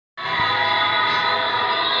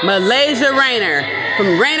Malaysia Rayner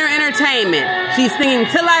from Rayner Entertainment. She's singing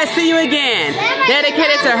Till I See You Again,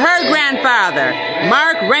 dedicated to her grandfather,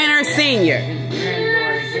 Mark Rayner Sr.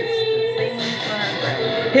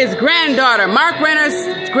 His granddaughter, Mark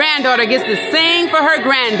Rayner's granddaughter, gets to sing for her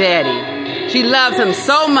granddaddy. She loves him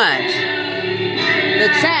so much. The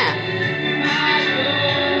champ.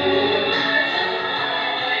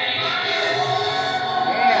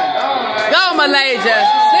 Go Malaysia.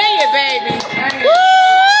 Sing it, baby. Woo!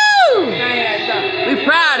 We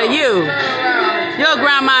proud of you. Your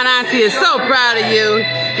grandma and auntie is so proud of you.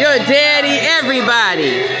 Your daddy,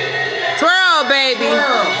 everybody. Twirl, baby.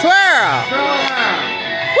 Twirl.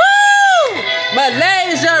 Woo!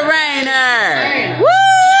 Malaysia Rayner.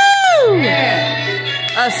 Woo!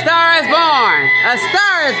 A star is born. A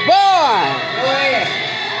star is born.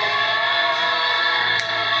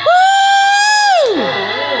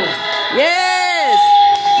 Woo! Yes.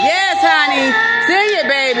 Yes, honey. Sing it,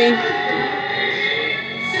 baby.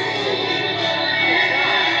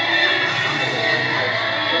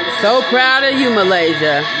 So proud of you,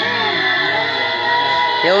 Malaysia.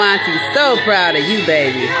 Your auntie's so proud of you,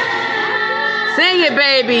 baby. Sing it,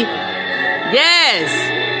 baby. Yes.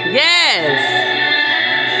 Yes.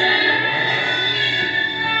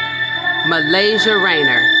 Malaysia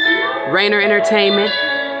Rayner. Rayner Entertainment.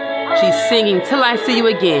 She's singing Till I See You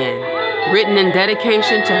Again. Written in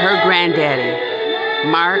dedication to her granddaddy,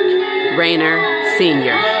 Mark Rayner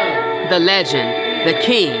Sr. The legend, the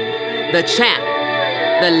king, the champ.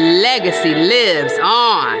 The legacy lives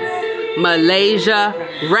on. Malaysia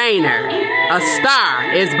Rayner. A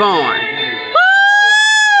star is born.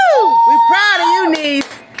 Woo! We proud of you, niece.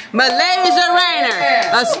 Malaysia Rayner.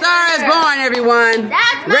 A star is born, everyone.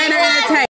 Rayner Entertainment.